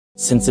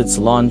Since its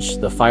launch,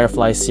 the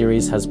Firefly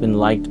series has been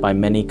liked by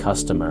many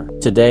customers.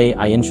 Today,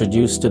 I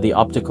introduce to the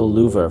optical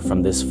louver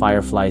from this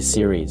Firefly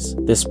series.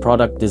 This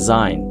product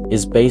design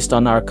is based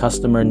on our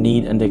customer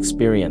need and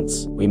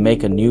experience. We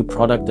make a new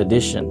product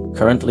edition.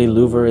 Currently,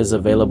 louver is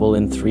available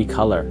in 3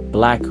 color: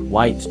 black,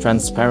 white,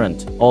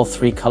 transparent. All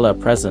 3 color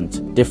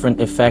present, different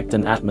effect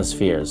and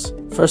atmospheres.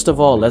 First of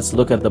all, let's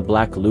look at the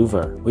black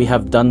louver. We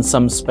have done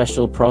some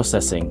special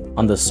processing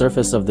on the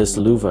surface of this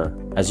louver.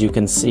 As you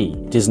can see,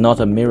 it is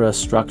not a mirror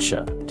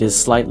structure. It is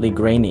slightly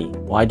grainy.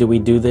 Why do we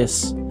do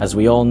this? As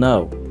we all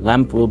know,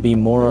 lamp will be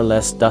more or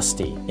less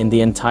dusty. In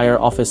the entire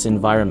office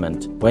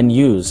environment, when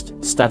used,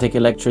 static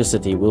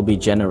electricity will be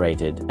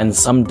generated, and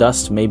some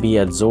dust may be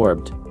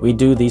absorbed. We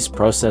do this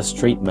process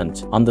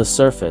treatment on the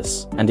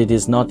surface, and it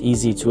is not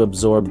easy to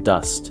absorb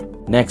dust.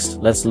 Next,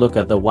 let's look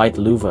at the white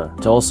louver.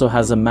 It also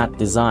has a matte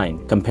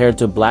design. Compared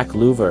to black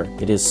louver,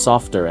 it is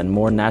softer and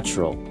more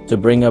natural, to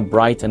bring a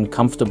bright and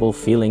comfortable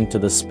feeling to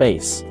the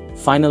space.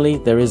 Finally,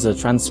 there is a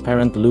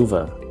transparent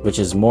louver, which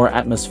is more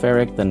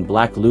atmospheric than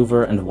black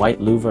louver and white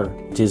louver.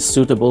 It is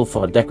suitable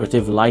for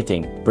decorative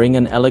lighting, bring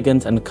an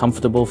elegant and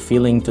comfortable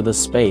feeling to the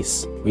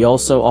space. We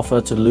also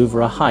offer to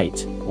louver a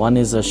height. One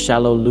is a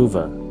shallow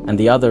louver, and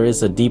the other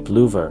is a deep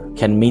louver,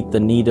 can meet the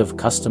need of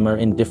customer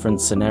in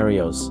different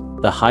scenarios.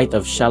 The height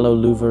of shallow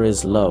louver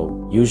is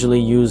low, usually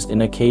used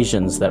in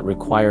occasions that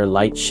require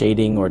light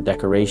shading or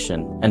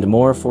decoration, and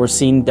more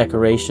foreseen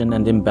decoration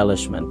and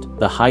embellishment.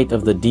 The height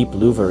of the deep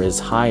louver is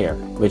higher,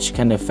 which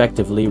can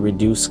effectively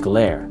reduce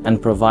glare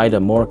and provide a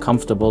more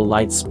comfortable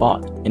light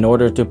spot in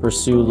order to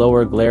pursue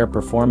lower glare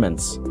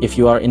performance. If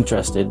you are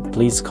interested,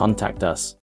 please contact us.